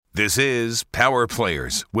This is Power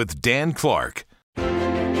Players with Dan Clark.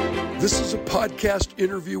 This is a podcast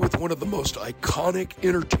interview with one of the most iconic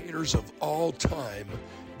entertainers of all time,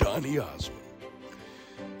 Donny Osmond.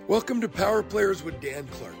 Welcome to Power Players with Dan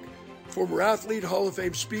Clark, former athlete, Hall of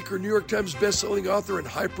Fame speaker, New York Times bestselling author, and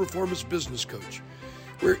high-performance business coach,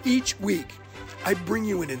 where each week I bring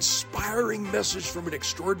you an inspiring message from an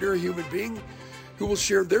extraordinary human being who will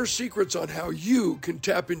share their secrets on how you can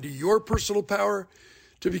tap into your personal power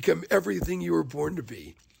to become everything you were born to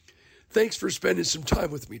be. Thanks for spending some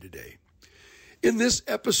time with me today. In this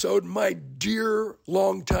episode, my dear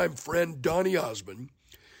longtime friend, Donny Osmond,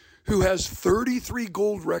 who has 33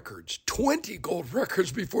 gold records, 20 gold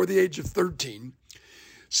records before the age of 13,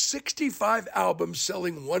 65 albums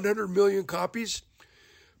selling 100 million copies,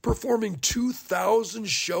 performing 2,000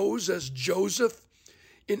 shows as Joseph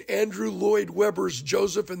in Andrew Lloyd Webber's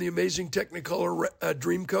Joseph and the Amazing Technicolor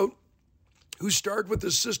Dreamcoat, who starred with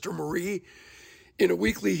his sister Marie in a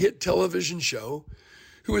weekly hit television show,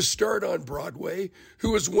 who has starred on Broadway,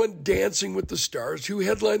 who has won Dancing with the Stars, who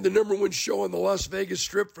headlined the #1 show on the Las Vegas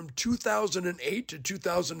Strip from 2008 to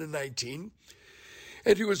 2019,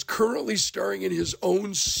 and who is currently starring in his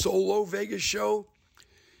own solo Vegas show,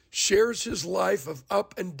 shares his life of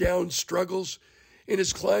up and down struggles in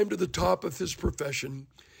his climb to the top of his profession,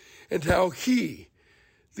 and how he,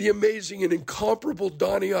 the amazing and incomparable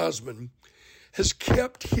Donny Osmond, has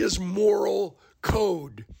kept his moral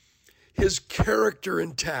code, his character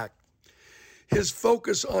intact, his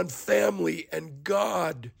focus on family and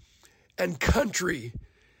God and country,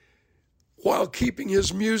 while keeping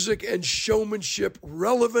his music and showmanship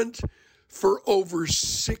relevant for over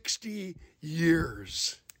 60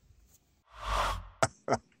 years.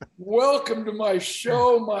 Welcome to my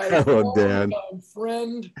show, my longtime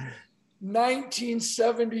friend.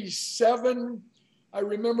 1977. I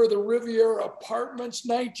remember the Riviera Apartments,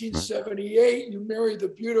 1978. You married the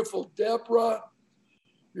beautiful Deborah.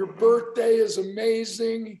 Your birthday is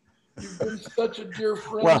amazing. You've been such a dear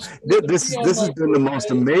friend. Well, this has been the most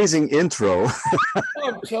amazing intro.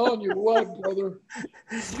 I'm telling you what, brother.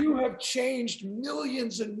 You have changed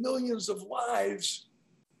millions and millions of lives,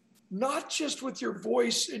 not just with your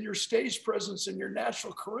voice and your stage presence and your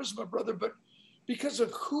natural charisma, brother, but because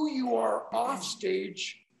of who you are off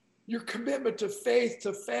stage. Your commitment to faith,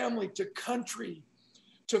 to family, to country,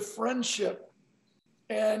 to friendship,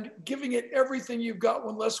 and giving it everything you've got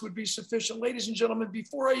when less would be sufficient. Ladies and gentlemen,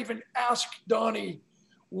 before I even ask Donny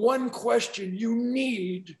one question, you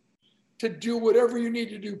need to do whatever you need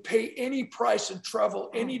to do. Pay any price and travel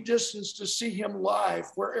any distance to see him live,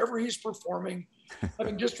 wherever he's performing.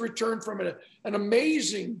 Having just returned from an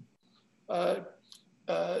amazing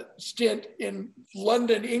stint in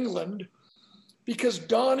London, England, because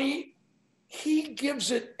Donny, he gives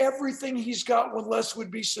it everything he's got when less would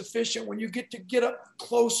be sufficient. When you get to get up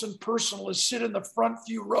close and personal and sit in the front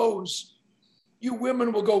few rows, you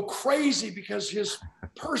women will go crazy because his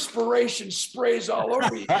perspiration sprays all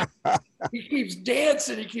over you. He keeps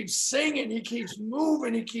dancing, he keeps singing, he keeps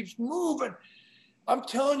moving. I'm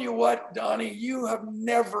telling you what, Donny, you have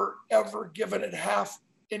never, ever given it half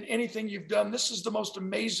in anything you've done. This is the most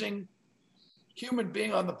amazing human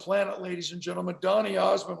being on the planet, ladies and gentlemen. Donny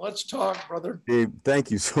Osmond, let's talk, brother. Hey, thank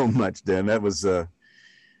you so much, Dan. That was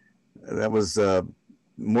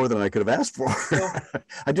more than I could have asked for. Yeah.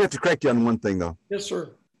 I do have to correct you on one thing, though. Yes,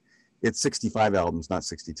 sir. It's 65 albums, not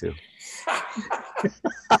 62.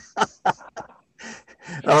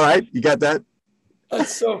 All right, you got that?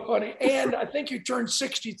 That's so funny. And I think you turned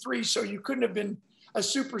 63, so you couldn't have been a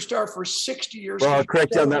superstar for 60 years. Well, I'll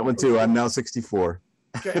correct you on that one, too. I'm now 64.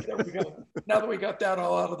 Okay, there we go. Now that we got that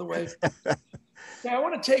all out of the way. Now I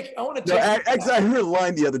want to take. Actually, I heard a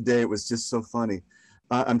line the other day. It was just so funny.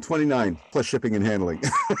 I'm 29 plus shipping and handling.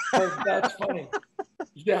 Oh, that's funny.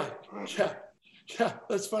 Yeah,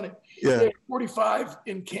 that's funny. Yeah. 45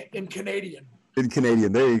 in Canadian. In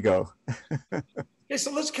Canadian, there you go. Okay,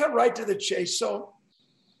 so let's cut right to the chase. So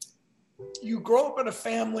you grow up in a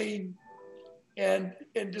family, and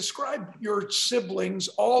describe your siblings,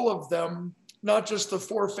 all of them. Not just the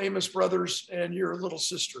 4 famous brothers and your little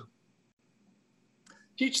sister.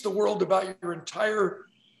 Teach the world about your entire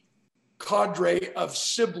cadre of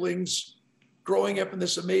siblings growing up in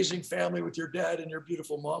this amazing family with your dad and your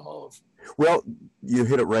beautiful mom, Olive. Well, you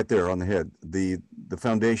hit it right there on the head. The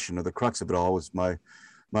foundation or the crux of it all was my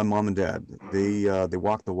mom and dad. They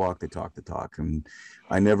walk the walk, they talk the talk. And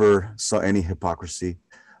I never saw any hypocrisy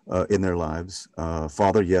in their lives.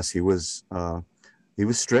 Father, yes, he was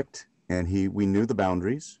strict. And we knew the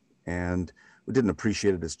boundaries, and we didn't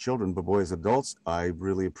appreciate it as children, but boy, as adults, I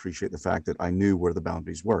really appreciate the fact that I knew where the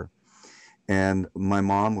boundaries were. And my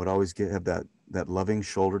mom would always have that loving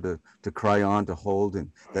shoulder to cry on, to hold,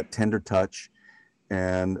 and that tender touch.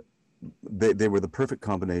 And they were the perfect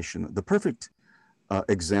combination, the perfect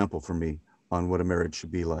example for me on what a marriage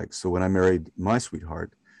should be like. So when I married my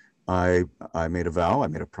sweetheart, I made a vow, I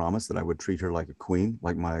made a promise that I would treat her like a queen,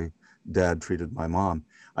 like my dad treated my mom.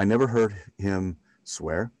 I never heard him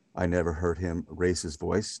swear. I never heard him raise his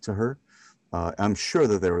voice to her. I'm sure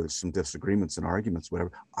that there were some disagreements and arguments,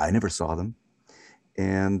 whatever. I never saw them.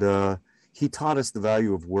 And he taught us the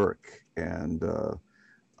value of work. And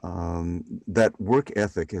that work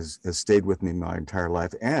ethic has stayed with me my entire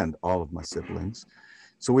life and all of my siblings.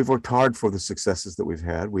 So we've worked hard for the successes that we've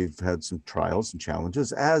had. We've had some trials and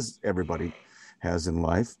challenges, as everybody has in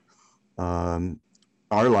life.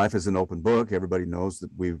 Our life is an open book. Everybody knows that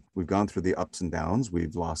we've gone through the ups and downs.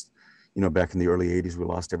 We've lost, back in the early 80s, we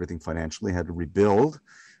lost everything financially, had to rebuild.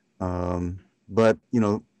 But,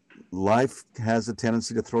 life has a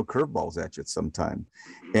tendency to throw curveballs at you at some time.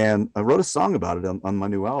 And I wrote a song about it on my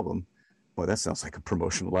new album. Boy, that sounds like a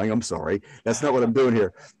promotional line. I'm sorry. That's not what I'm doing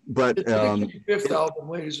here. But it's your fifth album,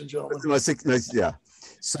 ladies and gentlemen. My sixth, yeah.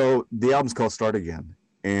 So the album's called Start Again.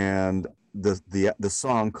 And the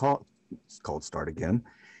song it's called Start Again.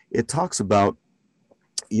 It talks about,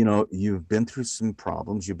 you've been through some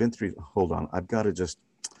problems. Hold on. I've got to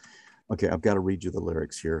read you the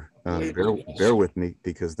lyrics here. Bear with me,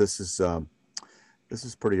 because this is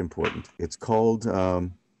pretty important. It's called,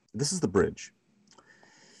 this is the bridge.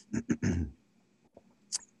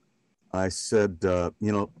 I said,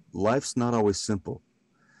 life's not always simple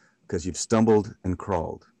because you've stumbled and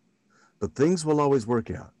crawled, but things will always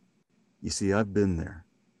work out. You see, I've been there.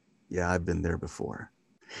 Yeah, I've been there before.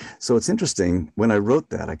 So it's interesting. When I wrote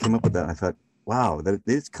that, I came up with that. I thought, wow, that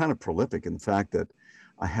it's kind of prolific in the fact that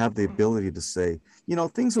I have the ability to say,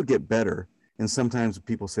 things will get better. And sometimes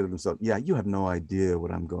people say to themselves, yeah, you have no idea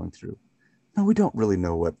what I'm going through. No, we don't really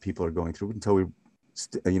know what people are going through until we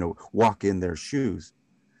walk in their shoes.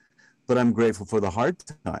 But I'm grateful for the hard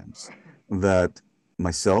times that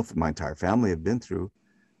myself and my entire family have been through,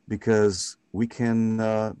 because we can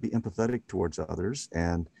be empathetic towards others,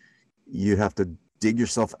 and you have to dig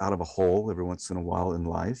yourself out of a hole every once in a while in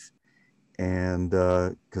life. And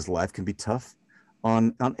because life can be tough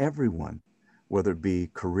on everyone, whether it be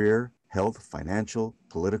career, health, financial,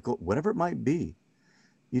 political, whatever it might be.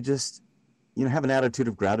 You just have an attitude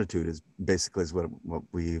of gratitude is what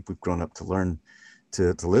we've grown up to learn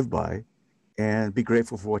to live by, and be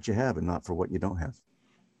grateful for what you have and not for what you don't have.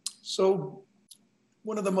 So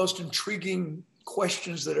one of the most intriguing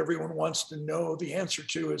questions that everyone wants to know the answer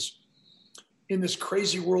to is, in this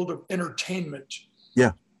crazy world of entertainment,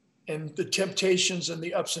 yeah, and the temptations and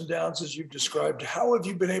the ups and downs as you've described, how have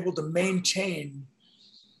you been able to maintain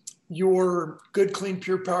your good, clean,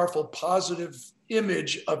 pure, powerful, positive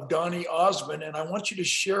image of Donny Osmond? And I want you to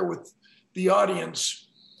share with the audience,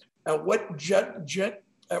 at what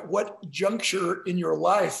juncture in your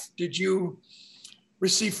life did you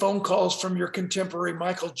receive phone calls from your contemporary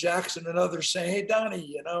Michael Jackson and others saying, hey,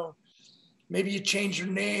 Donny, maybe you change your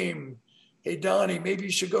name. Hey, Donny, maybe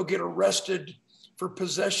you should go get arrested for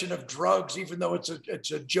possession of drugs, even though it's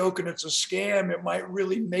a joke and it's a scam. It might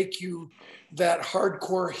really make you that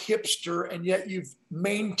hardcore hipster, and yet you've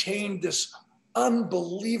maintained this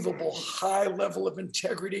unbelievable high level of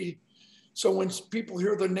integrity. So when people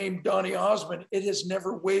hear the name Donny Osmond, it has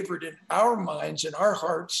never wavered in our minds, in our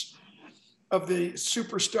hearts, of the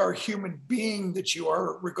superstar human being that you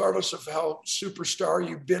are, regardless of how superstar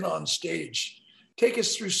you've been on stage. Take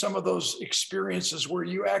us through some of those experiences where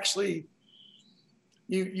you actually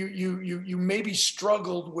you maybe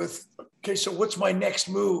struggled with, okay, so what's my next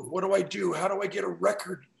move? What do I do? How do I get a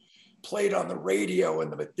record played on the radio?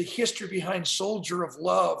 And the history behind Soldier of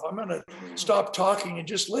Love. I'm going to stop talking and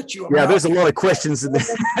just let you. There's a lot of questions in there.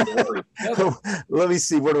 Let me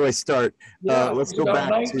see. Where do I start? Let's go back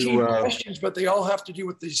 19 to questions, but they all have to do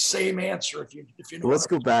with the same answer. If you know. Let's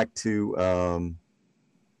go back to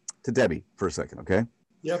Debbie for a second, okay?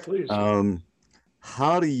 Yeah, please.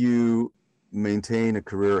 How do you maintain a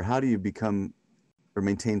career? How do you become or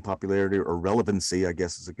maintain popularity or relevancy, I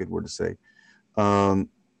guess is a good word to say?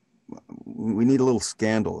 We need a little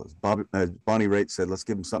scandal. As Bonnie Raitt said, let's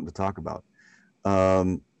give them something to talk about.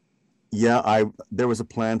 There was a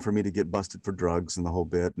plan for me to get busted for drugs and the whole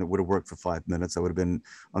bit, and it would have worked for 5 minutes. I would have been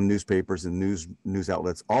on newspapers and news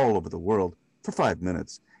outlets all over the world for 5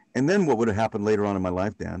 minutes. And then what would have happened later on in my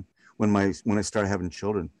life, Dan, when I started having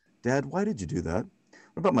children? Dad, why did you do that?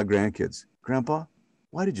 What about my grandkids? Grandpa,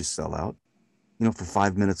 why did you sell out? For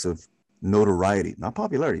 5 minutes of notoriety, not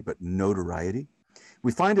popularity, but notoriety.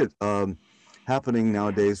 We find it having happening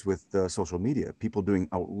nowadays with social media. People doing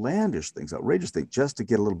outlandish things, outrageous things, just to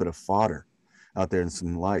get a little bit of fodder out there and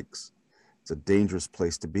some likes. It's a dangerous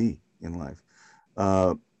place to be in life.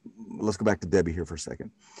 Let's go back to Debbie here for a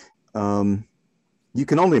second. You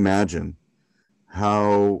can only imagine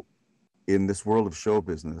how in this world of show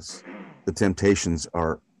business, the temptations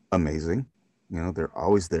are amazing. You know, they're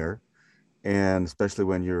always there. And especially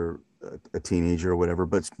when you're a teenager or whatever,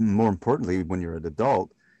 but more importantly, when you're an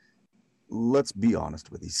adult, let's be honest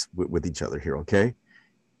with each other here, okay?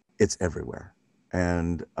 It's everywhere.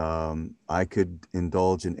 And I could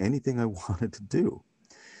indulge in anything I wanted to do.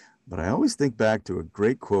 But I always think back to a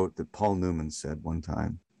great quote that Paul Newman said one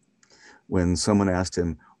time when someone asked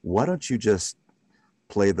him, why don't you just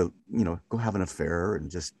play go have an affair and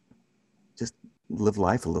just live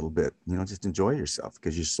life a little bit, just enjoy yourself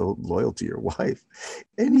because you're so loyal to your wife.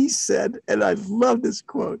 And he said, and I love this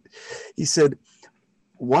quote, he said,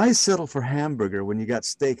 why settle for hamburger when you got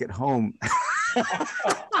steak at home?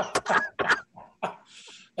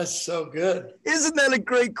 That's so good. Isn't that a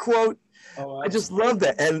great quote? Oh, I just love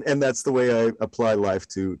that. And that's the way I apply life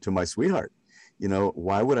to my sweetheart.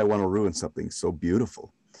 Why would I want to ruin something so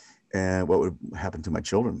beautiful? And what would happen to my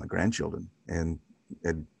children, my grandchildren, and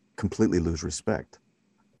completely lose respect?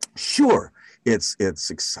 Sure, it's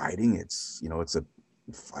exciting. It's a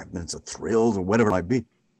 5 minutes of thrills or whatever it might be.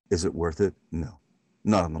 Is it worth it? No,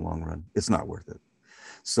 not in the long run. It's not worth it.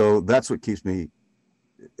 So that's what keeps me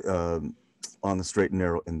on the straight and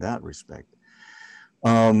narrow in that respect.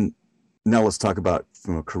 Now let's talk about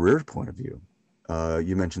from a career point of view.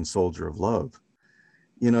 You mentioned Soldier of Love.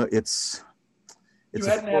 You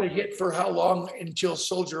hadn't had a hit for how long until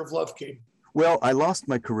Soldier of Love came? Well, I lost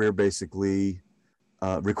my career basically,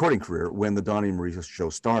 recording career, when the Donny and Marie show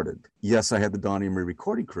started. Yes, I had the Donny and Marie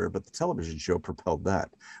recording career, but the television show propelled that.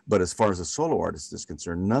 But as far as a solo artist is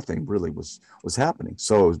concerned, nothing really was happening.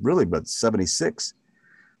 So it was really about 76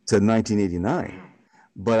 to 1989.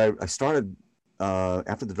 But I started,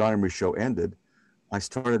 after the Donny and Marie show ended, I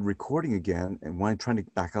started recording again and trying to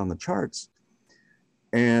get back on the charts.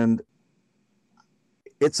 And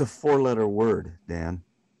it's a 4-letter word, Dan.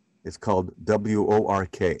 It's called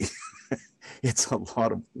WORK. It's a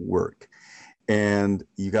lot of work. And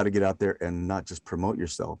you got to get out there and not just promote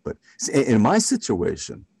yourself. But in my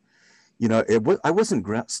situation, I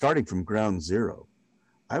wasn't starting from ground zero.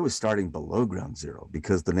 I was starting below ground zero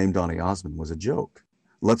because the name Donny Osmond was a joke.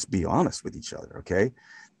 Let's be honest with each other, okay?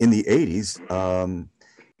 In the 80s,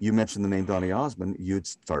 you mentioned the name Donny Osmond, you'd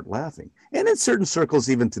start laughing. And in certain circles,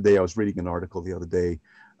 even today, I was reading an article the other day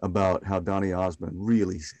about how Donny Osmond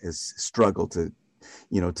really has struggled to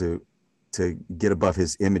get above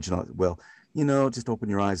his image. And well, just open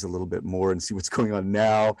your eyes a little bit more and see what's going on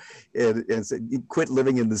now, and quit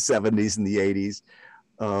living in the 70s and the 80s.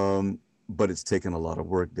 But it's taken a lot of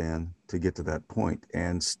work, Dan, to get to that point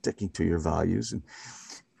and sticking to your values. And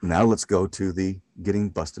now let's go to the getting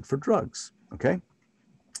busted for drugs. Okay.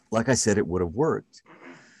 Like I said, it would have worked.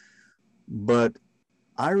 But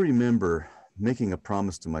I remember making a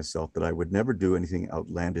promise to myself that I would never do anything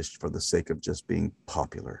outlandish for the sake of just being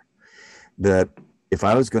popular. That if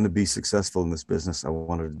I was going to be successful in this business, I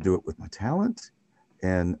wanted to do it with my talent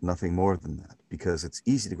and nothing more than that, because it's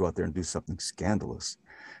easy to go out there and do something scandalous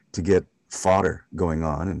to get fodder going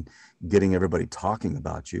on and getting everybody talking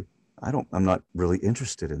about you. I'm not really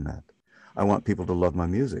interested in that. I want people to love my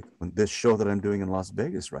music. This show that I'm doing in Las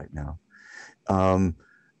Vegas right now,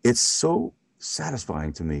 it's so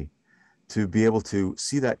satisfying to me to be able to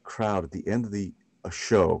see that crowd at the end of a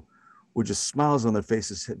show with just smiles on their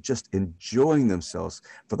faces, just enjoying themselves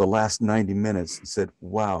for the last 90 minutes, and said,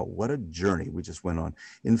 wow, what a journey we just went on.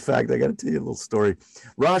 In fact, I got to tell you a little story.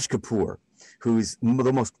 Raj Kapoor, who is one of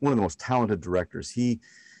the most talented directors, he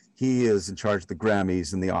is in charge of the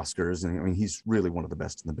Grammys and the Oscars. And I mean, he's really one of the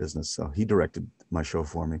best in the business. So he directed my show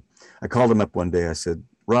for me. I called him up one day. I said,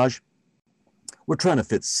 Raj, we're trying to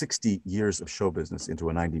fit 60 years of show business into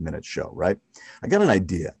a 90-minute show, right? I got an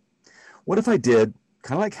idea. What if I did,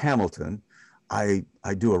 kind of like Hamilton, I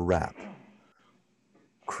do a rap?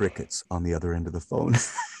 Crickets on the other end of the phone.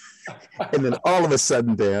 And then all of a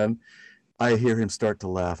sudden, Dan, I hear him start to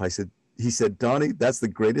laugh. He said, Donny, that's the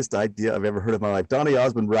greatest idea I've ever heard in my life. Donny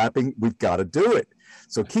Osmond rapping, we've got to do it.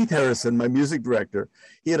 So Keith Harrison, my music director,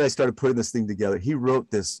 he and I started putting this thing together. He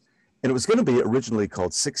wrote this, and it was going to be originally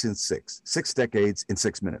called 6 in 6, 6 decades in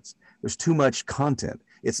 6 minutes. There's too much content.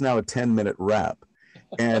 It's now a 10-minute rap.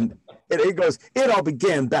 And it goes, it all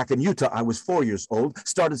began back in Utah. I was 4 years old,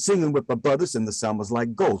 started singing with my brothers, and the sound was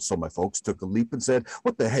like gold. So my folks took a leap and said,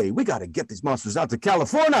 what the hey, we got to get these monsters out to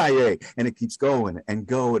California. And it keeps going and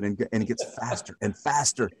going, and it gets faster and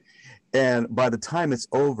faster. And by the time it's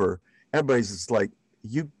over, everybody's just like,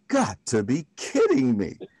 you got to be kidding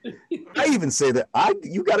me. I even say that,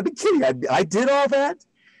 you got to be kidding. I did all that.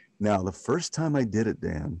 Now, the first time I did it,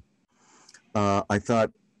 Dan, I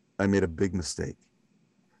thought I made a big mistake,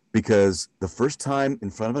 because the first time in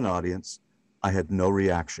front of an audience, I had no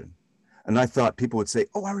reaction. And I thought people would say,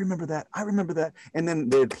 oh, I remember that. I remember that. And then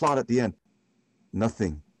they'd applaud at the end.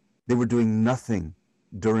 Nothing. They were doing nothing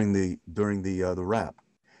during the rap.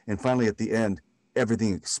 And finally, at the end,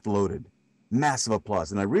 everything exploded. Massive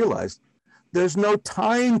applause. And I realized there's no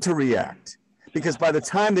time to react, because by the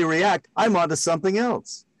time they react, I'm on to something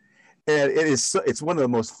else. And it's one of the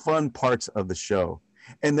most fun parts of the show.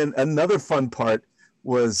 And then another fun part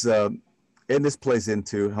was, and this plays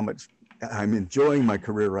into how much I'm enjoying my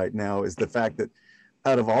career right now, is the fact that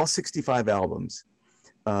out of all 65 albums,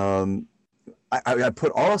 I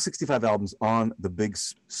put all 65 albums on the big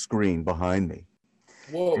screen behind me.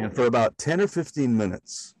 Whoa. And for about 10 or 15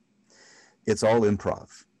 minutes, it's all improv.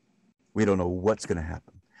 We don't know what's going to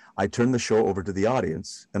happen. I turn the show over to the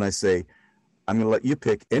audience and I say, I'm going to let you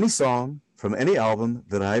pick any song from any album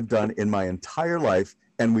that I've done in my entire life,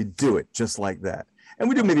 and we do it just like that. And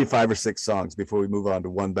we do maybe 5 or 6 songs before we move on to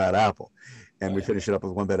One Bad Apple. And we finish it up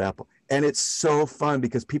with One Bad Apple. And it's so fun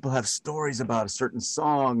because people have stories about a certain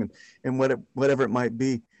song and whatever it might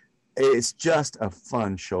be. It's just a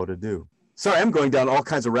fun show to do. Sorry, I'm going down all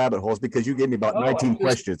kinds of rabbit holes because you gave me about 19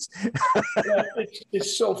 questions. Yeah,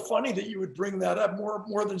 it's so funny that you would bring that up,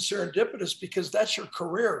 more than serendipitous, because that's your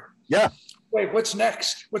career. Yeah. Wait, what's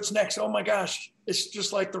next? What's next? Oh my gosh. It's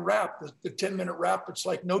just like the rap, the 10-minute rap. It's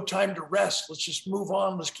like no time to rest. Let's just move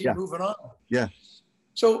on. Let's keep moving on. Yeah.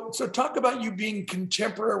 So talk about you being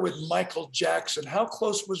contemporary with Michael Jackson. How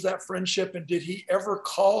close was that friendship? And did he ever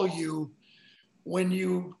call you when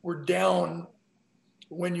you were down,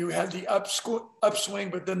 when you had the upswing,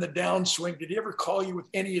 but then the downswing? Did he ever call you with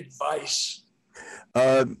any advice?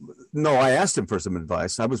 No, I asked him for some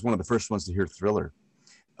advice. I was one of the first ones to hear Thriller.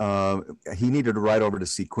 He needed a ride over to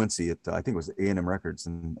see Quincy at, I think it was A&M Records.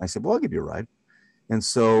 And I said, well, I'll give you a ride. And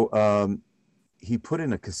so he put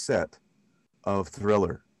in a cassette of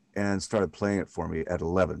Thriller and started playing it for me at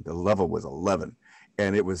 11. The level was 11,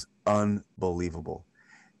 and it was unbelievable.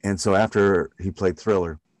 And so after he played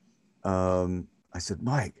Thriller, I said,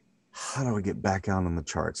 Mike, how do I get back out on the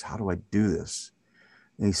charts? How do I do this?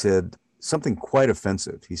 And he said something quite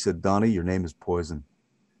offensive. He said, Donny, your name is Poison.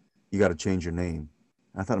 You got to change your name.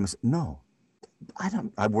 And I thought to myself, no,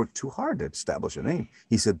 I worked too hard to establish a name.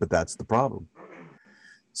 He said, but that's the problem.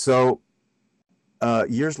 So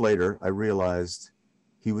years later, I realized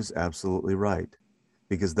he was absolutely right,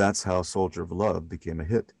 because that's how Soldier of Love became a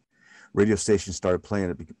hit. Radio stations started playing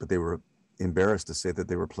it, but they were embarrassed to say that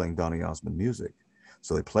they were playing Donny Osmond music.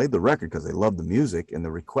 So they played the record because they loved the music, and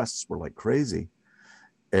the requests were like crazy.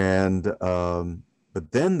 And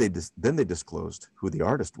but then they disclosed who the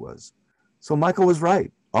artist was. So Michael was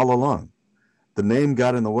right all along. The name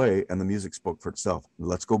got in the way, and the music spoke for itself.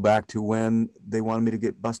 Let's go back to when they wanted me to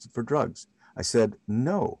get busted for drugs. I said,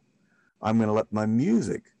 no, I'm going to let my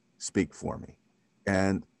music speak for me.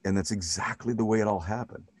 And that's exactly the way it all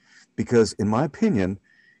happened. Because in my opinion,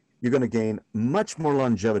 you're going to gain much more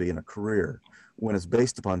longevity in a career when it's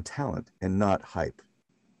based upon talent and not hype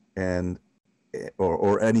and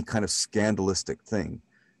or any kind of scandalistic thing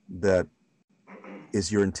that is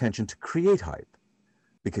your intention to create hype,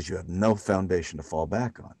 because you have no foundation to fall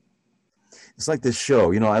back on. It's like this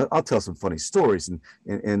show, I'll tell some funny stories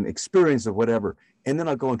and experience of whatever, and then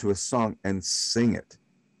I'll go into a song and sing it.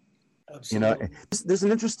 Absolutely. There's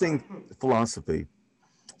an interesting philosophy.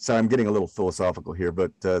 Sorry, I'm getting a little philosophical here,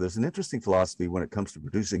 but there's an interesting philosophy when it comes to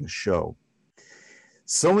producing a show.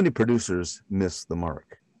 So many producers miss the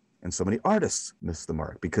mark, and so many artists miss the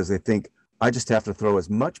mark because they think, I just have to throw as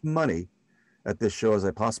much money at this show as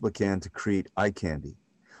I possibly can to create eye candy.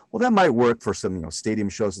 Well, that might work for some, stadium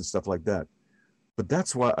shows and stuff like that. But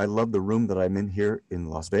that's why I love the room that I'm in here in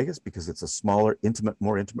Las Vegas, because it's a smaller,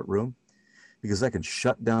 more intimate room, because I can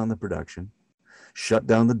shut down the production, shut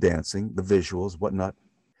down the dancing, the visuals, whatnot,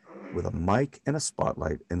 with a mic and a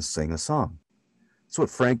spotlight and sing a song. That's what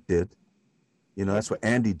Frank did. That's what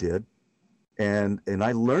Andy did. And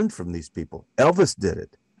I learned from these people. Elvis did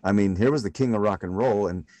it. I mean, here was the king of rock and roll.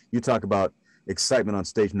 And you talk about excitement on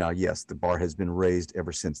stage. Now, yes, the bar has been raised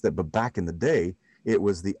ever since that. But back in the day, it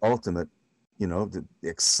was the ultimate, the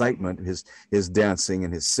excitement, his dancing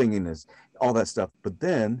and his singing, all that stuff. But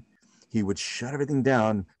then he would shut everything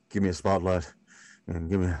down, give me a spotlight, and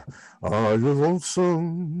give me, "Are you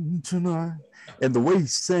lonesome tonight?" And the way he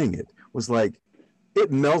sang it was like,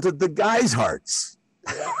 it melted the guys' hearts.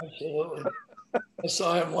 Yeah, absolutely. I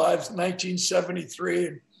saw him live in 1973.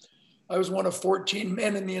 And I was one of 14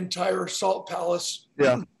 men in the entire Salt Palace.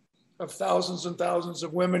 Yeah. Of thousands and thousands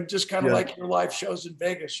of women, just kind of like your live shows in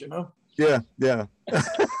Vegas, you know? Yeah.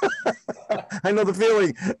 I know the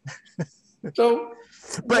feeling. So,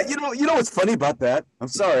 but you know what's funny about that? I'm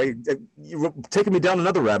sorry, you're taking me down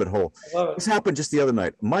another rabbit hole. I love it. This happened just the other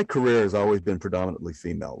night. My career has always been predominantly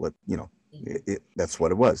female. That's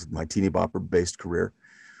what it was. My teeny bopper based career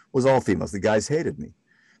was all females. The guys hated me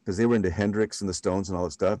because they were into Hendrix and the Stones and all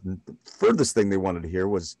that stuff. And the furthest thing they wanted to hear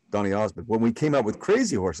was Donny Osmond. When we came out with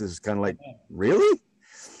Crazy Horses, it's kind of like, really?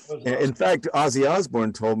 Awesome. In fact, Ozzy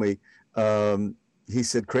Osbourne told me, he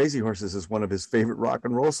said Crazy Horses is one of his favorite rock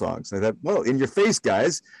and roll songs. And I thought, well, in your face,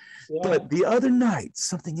 guys. Yeah. But the other night,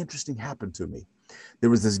 something interesting happened to me. There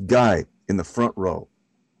was this guy in the front row.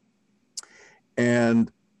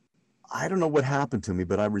 And I don't know what happened to me,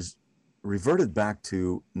 but I reverted back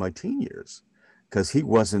to my teen years because he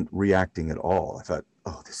wasn't reacting at all. I thought,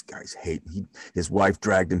 oh, this guy's hating. His wife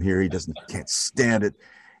dragged him here. He can't stand it.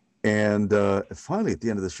 And finally, at the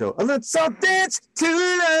end of the show, let's all dance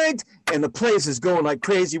tonight. And the place is going like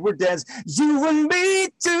crazy. We're dancing, you and me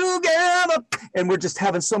together. And we're just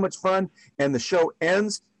having so much fun. And the show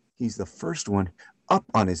ends. He's the first one up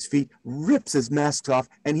on his feet, rips his mask off,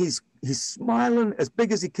 and he's smiling as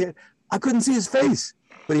big as he can. I couldn't see his face,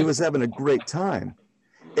 but he was having a great time.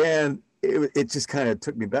 And it just kind of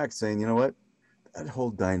took me back saying, you know what? That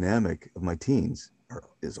whole dynamic of my teens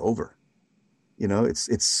is over. You know,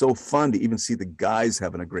 it's so fun to even see the guys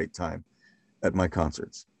having a great time at my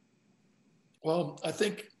concerts. Well, I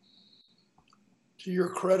think to your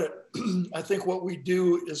credit, I think what we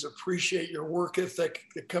do is appreciate your work ethic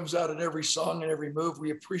that comes out in every song and every move.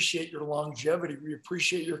 We appreciate your longevity. We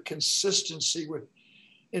appreciate your consistency with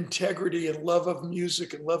integrity and love of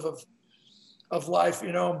music and love of life.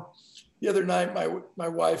 You know, the other night, my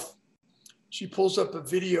wife, she pulls up a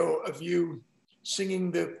video of you singing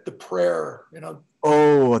the prayer, you know.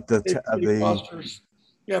 Oh, at the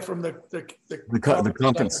from the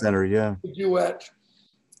conference center, yeah. The duet,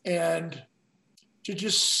 and to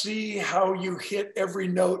just see how you hit every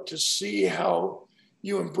note, to see how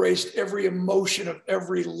you embraced every emotion of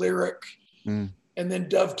every lyric, and then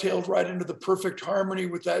dovetailed right into the perfect harmony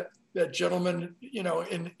with that gentleman, you know,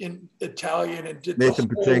 in Italian, and did Nathan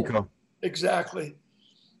Pacheco. Exactly.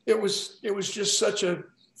 It was just such a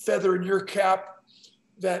feather in your cap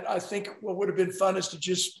that I think what would have been fun is to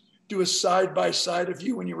just do a side by side of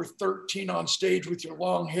you when you were 13 on stage with your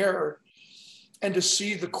long hair, and to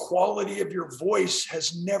see the quality of your voice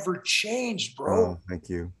has never changed, bro. Oh, thank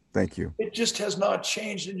you. It just has not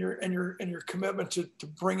changed, in your commitment to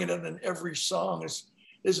bring it in every song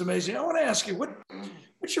is amazing. I want to ask you,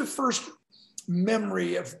 what's your first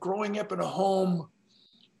memory of growing up in a home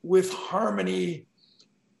with harmony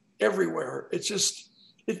everywhere? It's just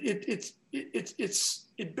it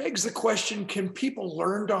begs the question: can people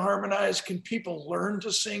learn to harmonize? Can people learn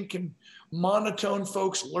to sing? Can monotone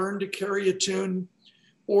folks learn to carry a tune?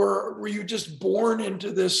 Or were you just born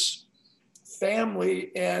into this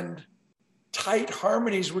family and tight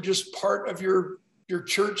harmonies were just part of your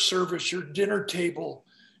church service, your dinner table,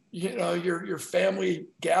 you know, your family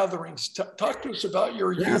gatherings? Talk to us about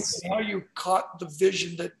your youth and how you caught the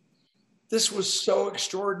vision that this was so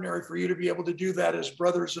extraordinary for you to be able to do that as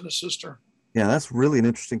brothers and a sister. Yeah, that's really an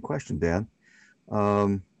interesting question, Dan.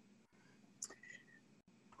 Well,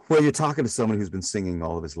 you're talking to someone who's been singing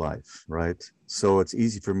all of his life, right? So it's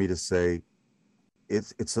easy for me to say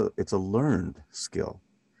it's a learned skill.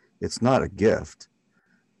 It's not a gift,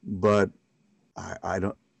 but I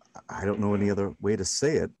don't know any other way to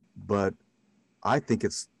say it, but I think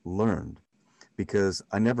it's learned because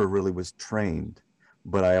I never really was trained,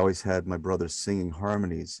 but I always had my brothers singing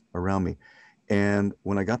harmonies around me. And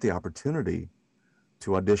when I got the opportunity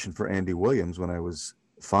to audition for Andy Williams when I was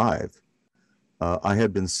 5, I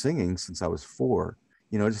had been singing since I was 4,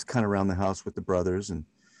 you know, just kind of around the house with the brothers. And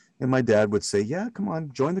my dad would say, yeah, come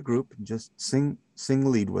on, join the group and just sing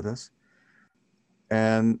lead with us.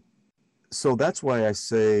 And so that's why I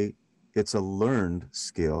say it's a learned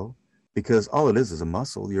skill, because all it is a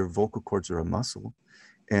muscle. Your vocal cords are a muscle,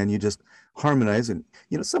 and you just harmonize. And,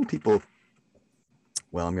 you know, some people,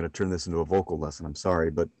 well, I'm going to turn this into a vocal lesson. I'm sorry,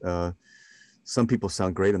 but some people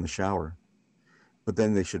sound great in the shower, but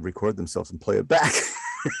then they should record themselves and play it back.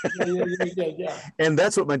 Yeah. And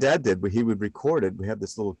that's what my dad did. He would record it. We had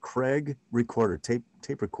this little Craig recorder,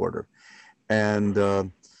 tape recorder,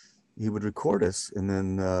 and he would record us, and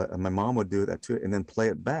then and my mom would do that too, and then play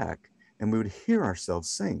it back, and we would hear ourselves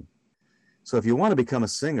sing. So if you want to become a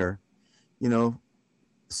singer, you know,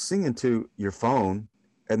 sing into your phone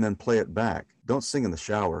and then play it back. Don't sing in the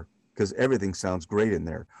shower because everything sounds great in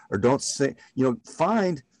there. Or don't sing,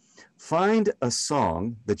 find a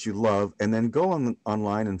song that you love and then go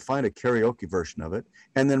online and find a karaoke version of it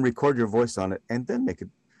and then record your voice on it and then make it.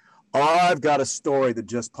 Oh, I've got a story that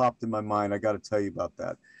just popped in my mind. I got to tell you about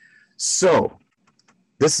that. So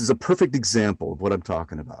this is a perfect example of what I'm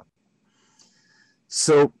talking about.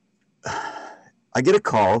 So I get a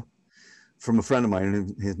call from a friend of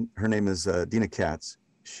mine. Her name is Dina Katz.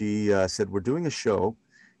 She said, we're doing a show.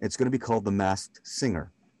 It's going to be called The Masked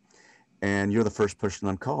Singer. And you're the first person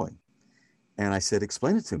I'm calling. And I said,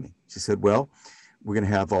 explain it to me. She said, well, we're going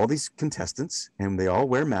to have all these contestants and they all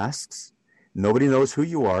wear masks. Nobody knows who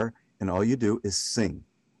you are. And all you do is sing.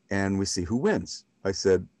 And we see who wins. I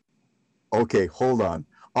said, okay, hold on.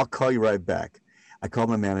 I'll call you right back. I called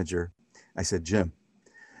my manager. I said, Jim,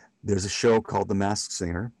 there's a show called The Masked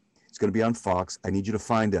Singer. It's going to be on Fox. I need you to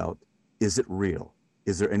find out, is it real?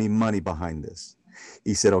 Is there any money behind this?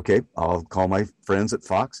 He said, okay, I'll call my friends at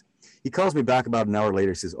Fox. He calls me back about an hour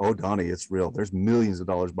later. He says, oh, Donny, it's real. There's millions of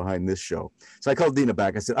dollars behind this show. So I called Dina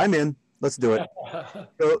back. I said, I'm in. Let's do it.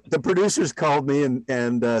 So the producers called me and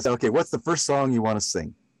said, okay, what's the first song you want to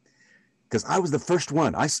sing? Because I was the first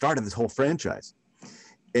one. I started this whole franchise.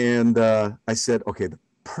 And I said, okay, the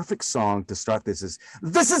perfect song to start this is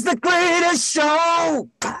the greatest show,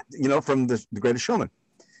 from the Greatest Showman.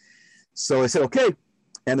 So I said, okay.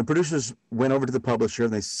 And the producers went over to the publisher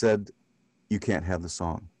and they said, you can't have the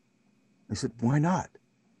song. I said, why not?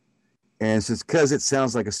 And it says, because it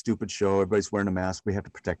sounds like a stupid show. Everybody's wearing a mask. We have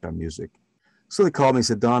to protect our music. So they called me and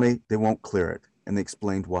said, Donny, they won't clear it. And they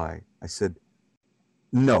explained why. I said,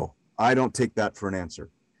 no, I don't take that for an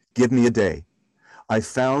answer. Give me a day. I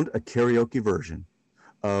found a karaoke version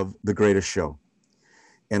of The Greatest Show.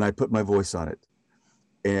 And I put my voice on it.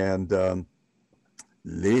 And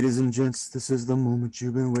ladies and gents, this is the moment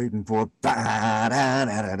you've been waiting for. And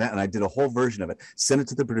I did a whole version of it. Sent it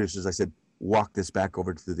to the producers. I said, walk this back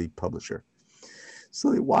over to the publisher.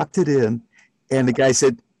 So they walked it in. And the guy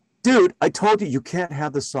said, dude, I told you, you can't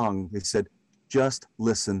have the song. They said, just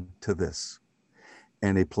listen to this.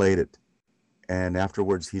 And they played it. And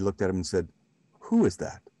afterwards, he looked at him and said, who is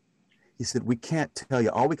that? He said, we can't tell you.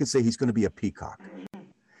 All we can say, he's going to be a peacock.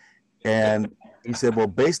 And he said, well,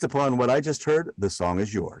 based upon what I just heard, the song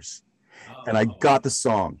is yours. And I got the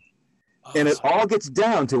song. And it all gets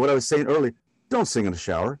down to what I was saying earlier. Don't sing in the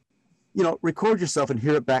shower. Record yourself and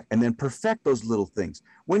hear it back and then perfect those little things.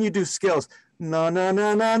 When you do scales, na, na,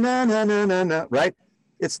 na, na, na, na, na, na, na, right?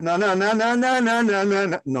 It's na, na, na, na, na, na, na, na,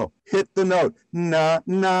 na. No, hit the note. Na,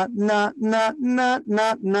 na, na, na, na,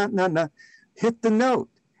 na, na, na, na. Hit the note.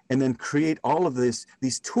 And then create all of these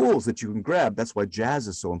tools that you can grab. That's why jazz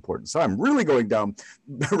is so important. So I'm really going down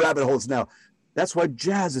rabbit holes now. That's why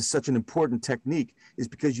jazz is such an important technique, is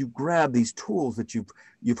because you grab these tools that you've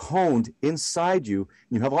honed inside you.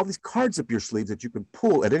 And you have all these cards up your sleeves that you can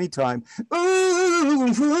pull at any time.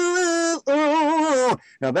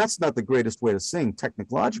 Now that's not the greatest way to sing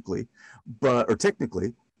technically,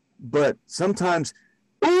 but sometimes.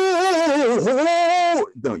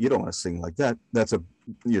 No, you don't want to sing like that.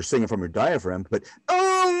 You're singing from your diaphragm, but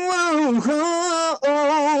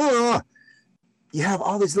you have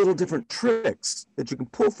all these little different tricks that you can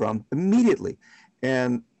pull from immediately.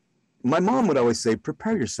 And my mom would always say,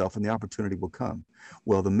 prepare yourself and the opportunity will come.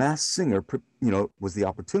 Well, The Masked Singer, was the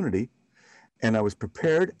opportunity, and I was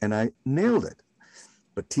prepared and I nailed it.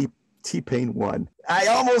 But T-Pain won. I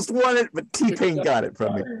almost won it, but T-Pain got it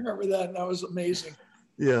from me. I remember that, and that was amazing.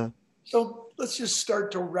 Yeah. So let's just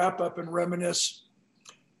start to wrap up and reminisce.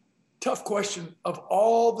 Tough question. Of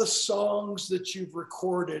all the songs that you've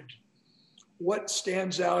recorded, what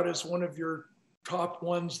stands out as one of your top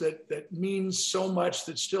ones that means so much,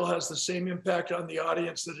 that still has the same impact on the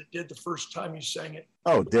audience that it did the first time you sang it?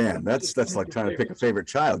 Oh, damn. That's like trying to pick a favorite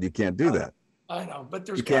child. You can't do that. I know, but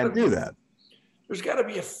you can't do that. There's got to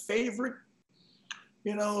be a favorite,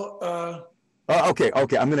 okay.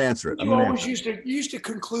 I'm going to answer it. You always used to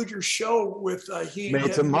conclude your show with May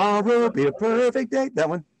tomorrow be a perfect day. That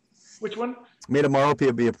one. Which one? May tomorrow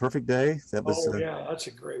be a perfect day. That was. Yeah, that's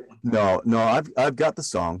a great one. No, I've got the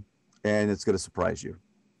song, and it's going to surprise you.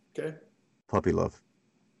 Okay. Puppy Love.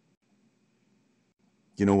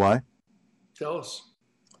 Do you know why? Tell us.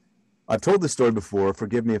 I've told this story before.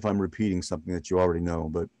 Forgive me if I'm repeating something that you already know,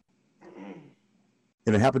 but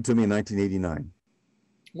it happened to me in 1989.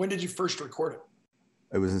 When did you first record it?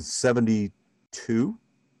 It was in 72,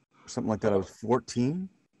 something like that. I was 13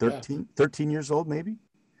 years old, maybe.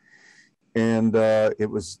 And it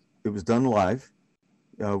was done live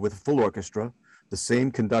with a full orchestra, the same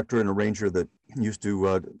conductor and arranger that used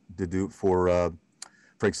to do for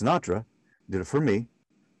Frank Sinatra did it for me.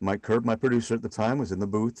 Mike Curb, my producer at the time, was in the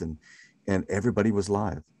booth, and everybody was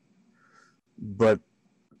live. But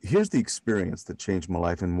here's the experience that changed my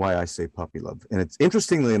life and why I say puppy love. And it's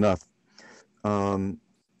interestingly enough,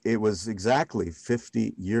 it was exactly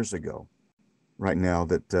 50 years ago right now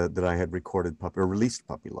that I had recorded released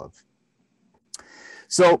Puppy Love.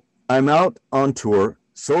 So I'm out on tour.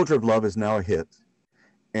 Soldier of Love is now a hit,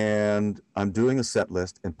 and I'm doing a set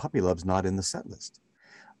list, and Puppy Love's not in the set list.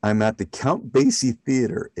 I'm at the Count Basie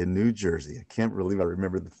Theater in New Jersey. I can't believe I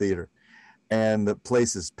remember the theater. And the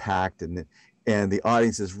place is packed, and the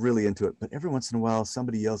audience is really into it. But every once in a while,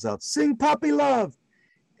 somebody yells out, "Sing Puppy Love!"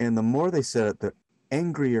 And the more they said it, the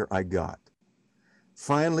angrier I got.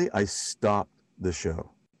 Finally, I stopped the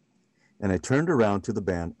show. And I turned around to the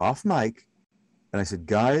band off mic, and I said,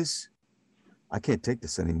 "Guys, I can't take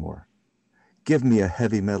this anymore. Give me a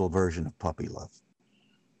heavy metal version of Puppy Love."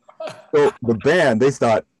 So the band, they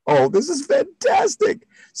thought, "Oh, this is fantastic."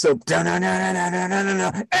 So, and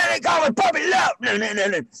they call it Puppy Love.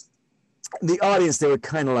 The audience, they were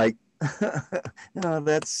kind of like,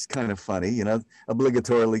 that's kind of funny,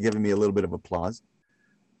 obligatorily giving me a little bit of applause.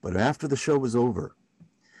 But after the show was over,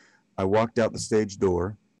 I walked out the stage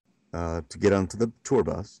door to get onto the tour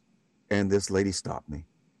bus, and this lady stopped me.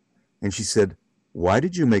 And she said, "Why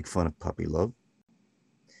did you make fun of Puppy Love?"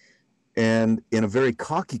 And in a very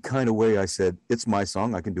cocky kind of way, I said, "It's my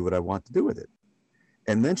song. I can do what I want to do with it."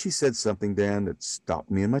 And then she said something, Dan, that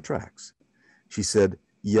stopped me in my tracks. She said,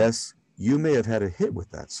 "Yes, you may have had a hit with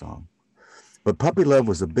that song, but Puppy Love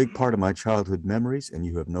was a big part of my childhood memories, and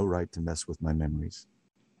you have no right to mess with my memories."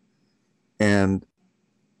 And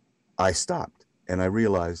I stopped, and I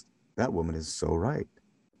realized that woman is so right.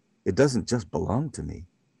 It doesn't just belong to me.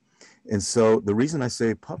 And so the reason I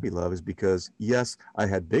say Puppy Love is because, yes, I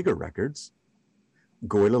had bigger records.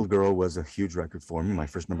 Goy Little Girl was a huge record for me, my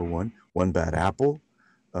first number one. One Bad Apple,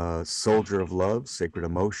 Soldier of Love, Sacred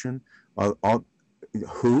Emotion,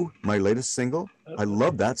 Who, my latest single. I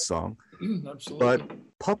love that song. Absolutely. But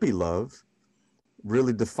Puppy Love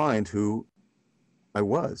really defined who I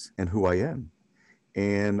was and who I am.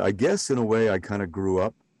 And I guess in a way I kind of grew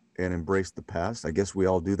up and embraced the past. I guess we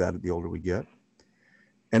all do that the older we get.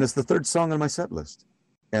 And it's the third song on my set list.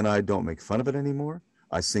 And I don't make fun of it anymore.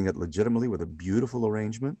 I sing it legitimately with a beautiful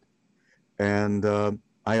arrangement. And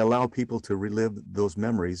I allow people to relive those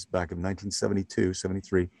memories back in 1972,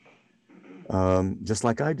 73, just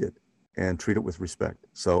like I did, and treat it with respect.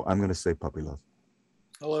 So I'm going to say Puppy Love.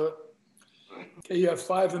 I love it. Okay, you have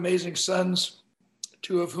 5 amazing sons,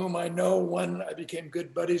 2 of whom I know. One I became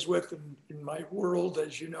good buddies with in my world,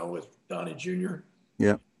 as you know, with Donny Jr.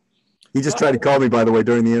 Yeah. He just tried to call me, by the way,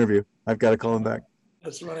 during the interview. I've got to call him back.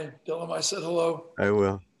 That's funny. Tell him I said hello. I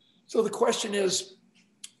will. So the question is,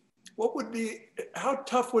 how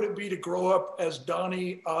tough would it be to grow up as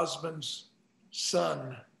Donny Osmond's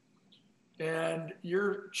son? And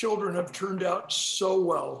your children have turned out so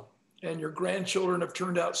well, and your grandchildren have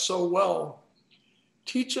turned out so well.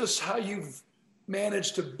 Teach us how you've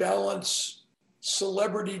managed to balance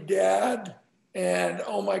celebrity dad and,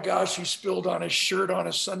 oh my gosh, he spilled on his shirt on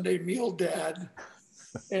a Sunday meal dad,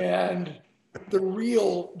 and the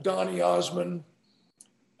real Donny Osmond.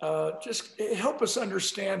 Just help us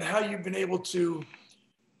understand how you've been able to,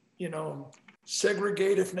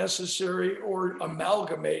 segregate if necessary, or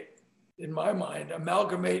amalgamate, in my mind,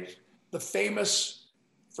 amalgamate the famous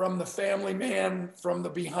from the family man, from the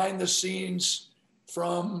behind the scenes,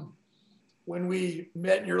 from when we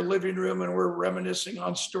met in your living room and we're reminiscing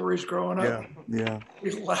on stories growing up. Yeah.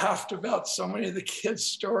 We laughed about so many of the kids'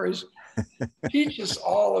 stories. Teach us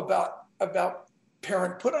all about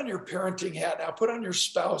parent. Put on your parenting hat now. Put on your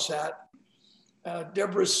spouse hat.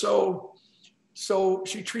 Deborah's so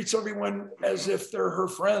she treats everyone as if they're her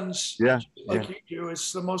friends. Yeah. Like you do.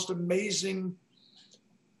 It's the most amazing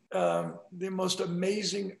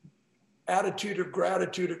attitude of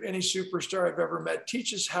gratitude of any superstar I've ever met.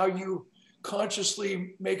 Teach us how you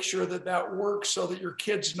consciously make sure that works, so that your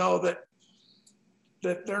kids know that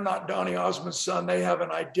they're not Donny Osmond's son. They have an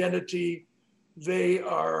identity. They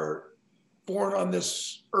are born on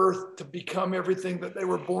this earth to become everything that they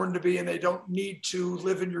were born to be, and they don't need to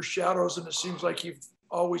live in your shadows. And it seems like you've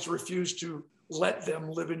always refused to let them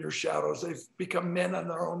live in your shadows. They've become men on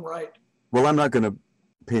their own right. Well, I'm not going to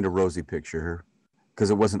paint a rosy picture here, because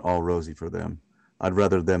it wasn't all rosy for them. I'd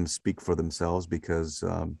rather them speak for themselves, because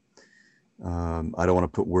I don't want to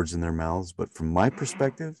put words in their mouths. But from my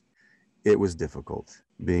perspective, it was difficult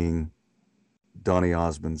being Donny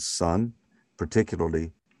Osmond's son,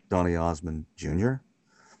 particularly Donny Osmond Jr.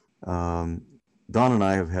 Don and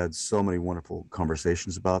I have had so many wonderful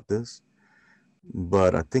conversations about this.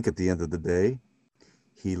 But I think at the end of the day,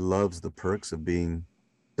 he loves the perks of being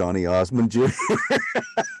Donny Osmond Jr.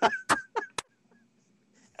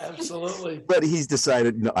 Absolutely. But he's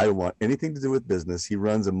decided, no, I don't want anything to do with business. He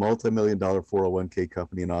runs a multi-million-dollar 401k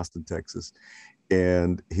company in Austin, Texas,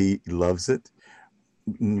 and he loves it.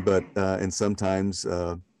 But and sometimes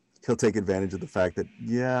he'll take advantage of the fact that,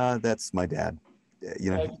 yeah, that's my dad.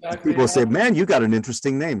 You know, Exactly. people say, man, you got an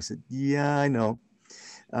interesting name. I said, yeah, I know.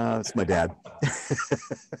 It's my dad.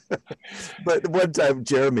 But one time,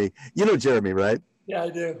 Jeremy, you know Jeremy, right? Yeah, I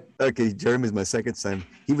do. Okay, Jeremy's my second son.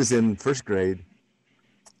 He was in first grade,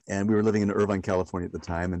 and we were living in Irvine, California at the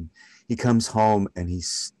time. And he comes home and he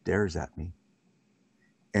stares at me.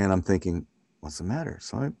 And I'm thinking, what's the matter?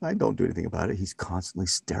 So I don't do anything about it. He's constantly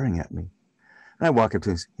staring at me. And I walk up to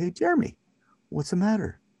him and say, hey, Jeremy, what's the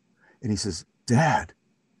matter? And he says, Dad,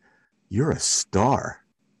 you're a star.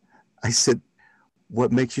 I said,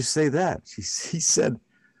 what makes you say that? He said,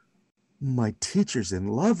 my teacher's in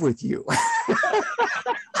love with you.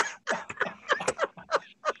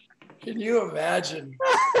 Can you imagine?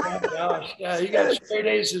 Oh my gosh. Yeah, he got straight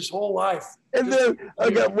A's his whole life. And then I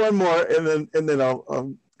got one more, and then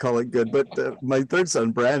I'll call it good. But my third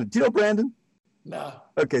son, Brandon, do you know Brandon? No.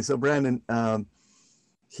 Okay, so Brandon,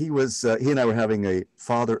 he and I were having a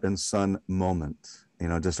father and son moment, you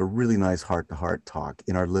know, just a really nice heart-to-heart talk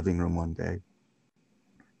in our living room one day.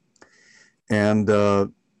 And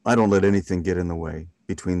I don't let anything get in the way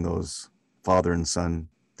between those father and son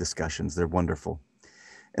discussions. They're wonderful.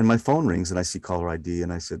 And my phone rings and I see caller ID,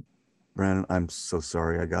 and I said, Brandon, I'm so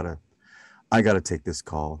sorry. I gotta take this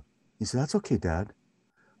call. He said, that's okay, Dad.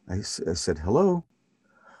 I said, hello.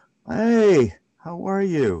 Hey, how are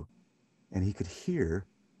you? And he could hear,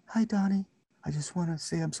 hi, Donny. I just want to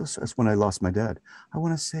say I'm so sorry. That's when I lost my dad. I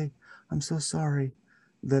want to say I'm so sorry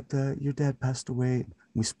that your dad passed away.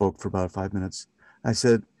 We spoke for about 5 minutes. I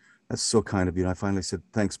said, that's so kind of you. And I finally said,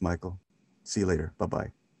 thanks, Michael. See you later.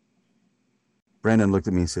 Bye-bye. Brandon looked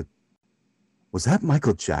at me and said, was that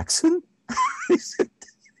Michael Jackson?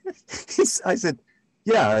 I said,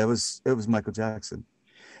 yeah, it was Michael Jackson.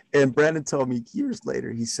 And Brandon told me years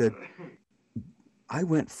later, he said, I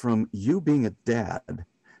went from you being a dad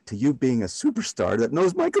to you being a superstar that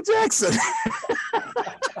knows Michael Jackson.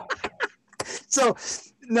 So,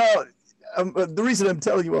 no, the reason I'm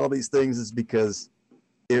telling you all these things is because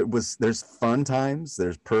there's fun times,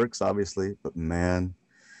 there's perks, obviously, but man,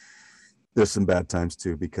 there's some bad times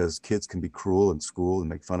too, because kids can be cruel in school and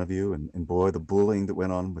make fun of you. And boy, the bullying that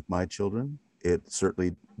went on with my children, it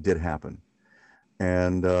certainly did happen.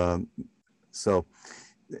 And so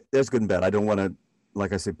there's good and bad. I don't want to,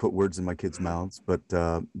 like I say, put words in my kids' mouths, but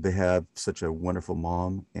they have such a wonderful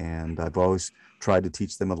mom. And I've always tried to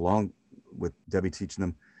teach them, along with Debbie teaching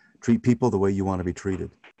them, treat people the way you want to be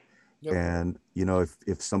treated. Yep. And, you know,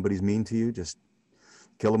 if somebody's mean to you, just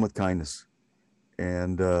kill them with kindness.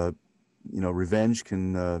 And, you know, revenge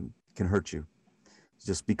can hurt you.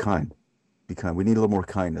 Just be kind. Be kind. We need a little more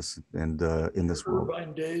kindness and in this world.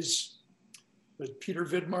 Irvine days with Peter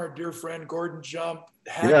Vidmar, dear friend, Gordon Jump,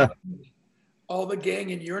 all the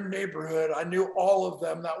gang in your neighborhood. I knew all of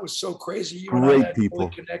them. That was so crazy. You and I hadn't really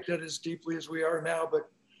connected as deeply as we are now, but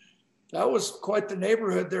that was quite the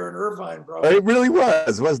neighborhood there in Irvine, bro. It really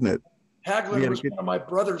was, wasn't it? Haglin was one of my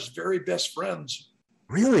brother's very best friends.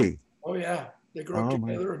 Really? Oh yeah, they grew up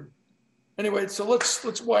together. And anyway, so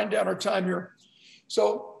let's wind down our time here.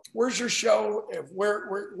 So where's your show?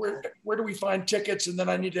 Where do we find tickets? And then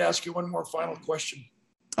I need to ask you one more final question.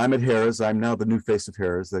 I'm at Harrah's. I'm now the new face of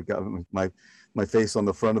Harrah's. They got my face on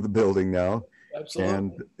the front of the building now.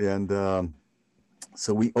 Absolutely. And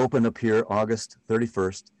so we open up here August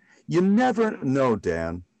 31st. You never know,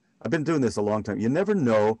 Dan. I've been doing this a long time. You never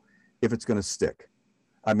know if it's going to stick.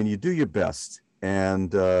 I mean, you do your best,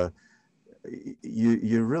 and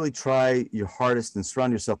you really try your hardest and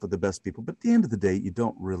surround yourself with the best people. But at the end of the day, you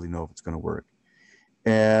don't really know if it's going to work.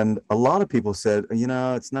 And a lot of people said, you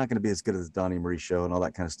know, it's not going to be as good as the Donny and Marie show and all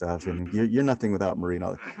that kind of stuff. And you're nothing without Marie and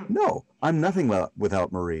all that. No, I'm nothing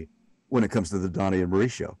without Marie when it comes to the Donny and Marie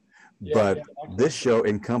show. Yeah, but this show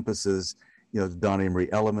encompasses, you know, the Donny and Marie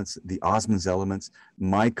elements, the Osmond's elements,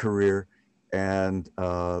 my career. And,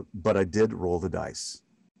 but I did roll the dice.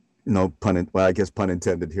 No pun, well, I guess pun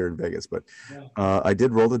intended here in Vegas, but I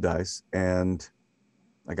did roll the dice, and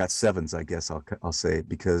I got sevens, I guess I'll say,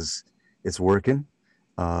 because it's working.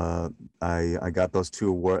 I got those 2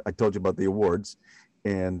 awards. I told you about the awards,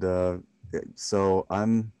 and so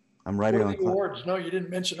I'm writing on the awards. No, you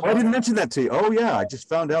didn't mention. I didn't mention that to you. Oh yeah, I just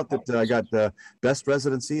found out that I got Best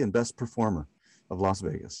Residency and Best Performer of Las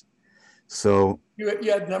Vegas. So you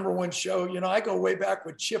had number one show. You know, I go way back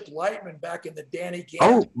with Chip Lightman back in the Danny Gans.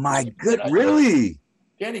 oh my good, really?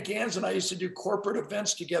 Danny Gans and I used to do corporate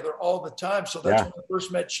events together all the time. So that's Yeah. when I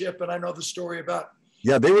first met Chip, and I know the story about.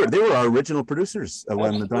 Yeah, they were our original producers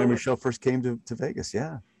when the Donny show first came to Vegas.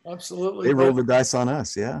 Yeah, absolutely. They rolled the dice on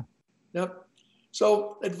us. Yeah. Yep.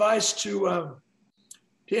 So advice to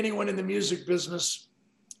anyone in the music business,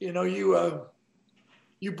 you know,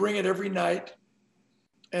 you bring it every night.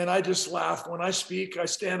 And I just laugh when I speak. I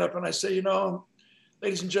stand up and I say, you know,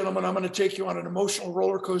 ladies and gentlemen, I'm going to take you on an emotional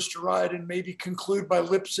roller coaster ride and maybe conclude by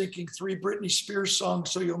lip syncing 3 Britney Spears songs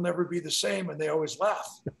so you'll never be the same. And they always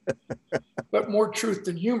laugh. But more truth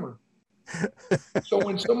than humor. So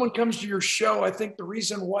when someone comes to your show, I think the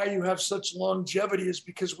reason why you have such longevity is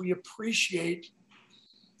because we appreciate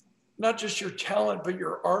not just your talent, but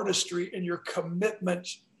your artistry and your commitment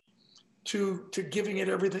to giving it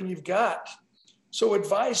everything you've got. So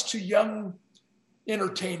advice to young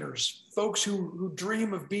entertainers, folks who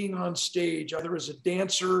dream of being on stage, either as a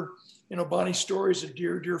dancer, you know, Bonnie Story is a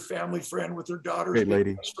dear, dear family friend with her daughters. Great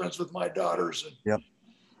lady. Best friends with my daughters. And, yep.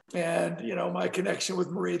 And, you know, my connection with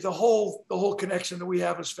Marie, the whole connection that we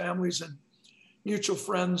have as families and mutual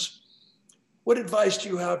friends. What advice do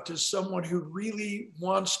you have to someone who really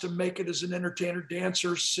wants to make it as an entertainer,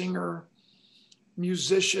 dancer, singer,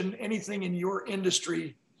 musician, anything in your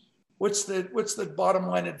industry? What's the bottom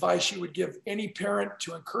line advice you would give any parent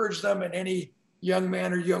to encourage them and any young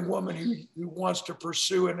man or young woman who wants to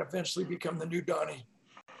pursue and eventually become the new Donny?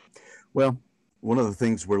 Well, one of the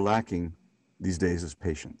things we're lacking these days is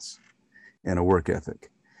patience and a work ethic.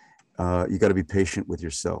 You got to be patient with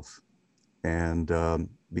yourself. And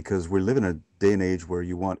because we live in a day and age where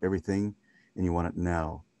you want everything and you want it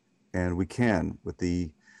now. And we can with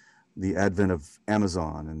the advent of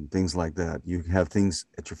Amazon and things like that. You have things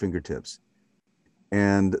at your fingertips.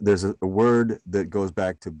 And there's a word that goes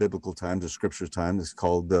back to biblical times or scripture times. It's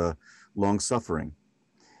called long suffering.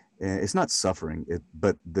 And it's not suffering,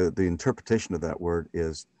 but the interpretation of that word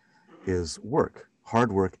is work,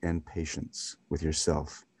 hard work and patience with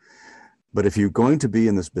yourself. But if you're going to be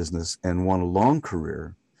in this business and want a long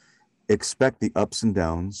career, expect the ups and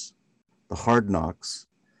downs, the hard knocks,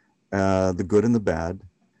 the good and the bad,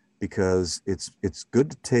 because it's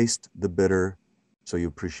good to taste the bitter so you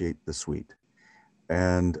appreciate the sweet.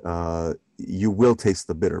 And you will taste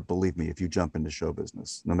the bitter, believe me, if you jump into show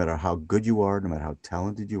business, no matter how good you are, no matter how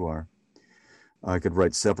talented you are. I could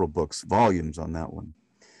write several books, volumes on that one.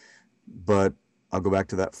 But I'll go back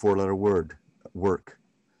to that 4-letter word, work.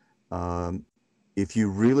 If you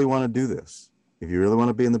really want to do this, if you really want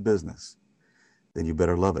to be in the business, then you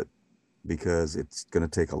better love it, because it's going to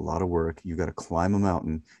take a lot of work. You got to climb a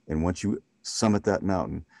mountain. And once you summit that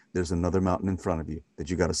mountain, there's another mountain in front of you that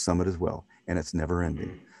you got to summit as well. And it's never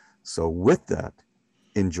ending. So with that,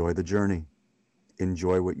 enjoy the journey,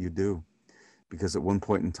 enjoy what you do. Because at one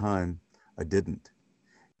point in time, I didn't.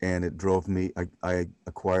 And it drove me, I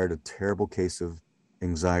acquired a terrible case of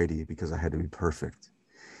anxiety because I had to be perfect.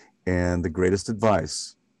 And the greatest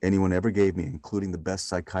advice anyone ever gave me, including the best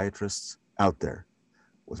psychiatrists out there,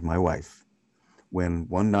 was my wife. When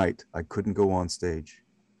one night I couldn't go on stage,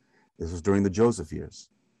 this was during the Joseph years,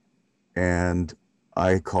 and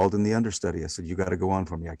I called in the understudy. I said, you got to go on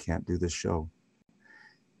for me. I can't do this show.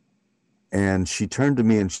 And she turned to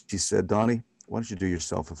me and she said, Donny, why don't you do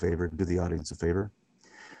yourself a favor, do the audience a favor?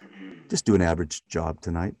 Just do an average job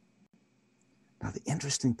tonight. Now, the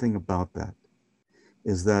interesting thing about that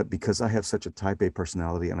is that because I have such a type A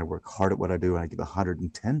personality and I work hard at what I do and I give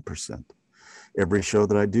 110% every show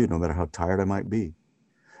that I do, no matter how tired I might be,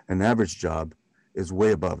 an average job is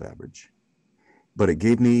way above average. But it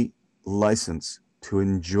gave me license to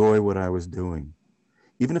enjoy what I was doing.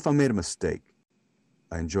 Even if I made a mistake,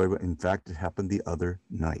 I enjoy what, in fact, it happened the other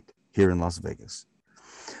night here in Las Vegas.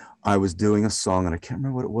 I was doing a song and I can't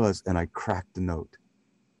remember what it was, and I cracked a note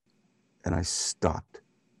and I stopped.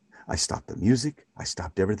 I stopped the music. I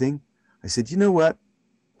stopped everything. I said, you know what?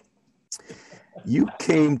 You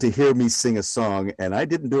came to hear me sing a song and I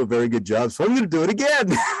didn't do a very good job, so I'm going to do it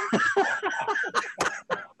again.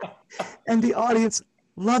 And the audience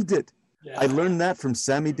loved it. Yeah. I learned that from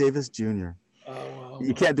Sammy Davis Jr. Oh, wow.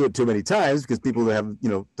 You can't do it too many times because people that have,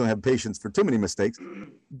 don't have patience for too many mistakes,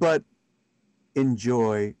 but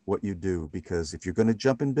enjoy what you do, because if you're going to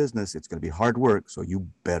jump in business, it's going to be hard work. So you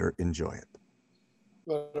better enjoy it.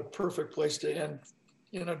 What a perfect place to end.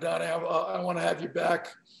 Donny, I want to have you back.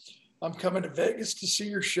 I'm coming to Vegas to see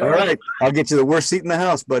your show. All right. I'll get you the worst seat in the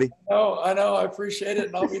house, buddy. I know. I appreciate it.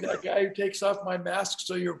 And I'll be that guy who takes off my mask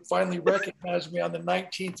so you finally recognize me on the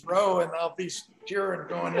 19th row, and I'll be cheering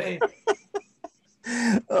going, hey.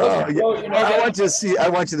 Oh, yeah. Well, you know, I want you to see. I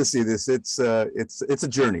want you to see this. It's a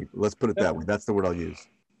journey. Let's put it that way. That's the word I'll use.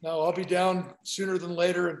 No, I'll be down sooner than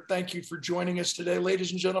later. And thank you for joining us today,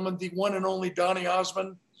 ladies and gentlemen. The one and only Donny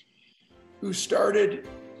Osmond, who started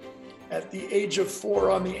at the age of 4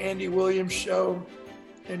 on the Andy Williams Show,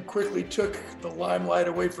 and quickly took the limelight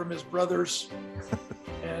away from his brothers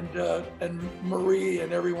and Marie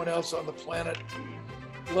and everyone else on the planet.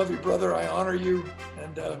 Love you, brother. I honor you,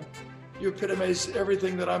 and you epitomize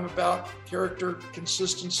everything that I'm about: character,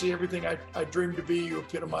 consistency, everything I dream to be. You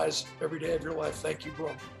epitomize every day of your life. Thank you,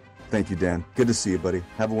 bro. Thank you, Dan. Good to see you, buddy.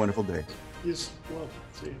 Have a wonderful day. Yes, well,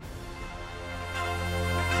 see you.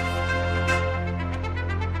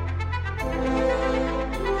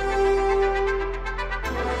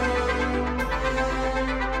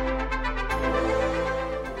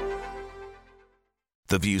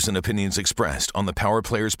 The views and opinions expressed on the Power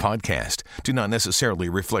Players podcast do not necessarily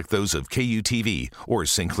reflect those of KUTV or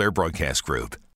Sinclair Broadcast Group.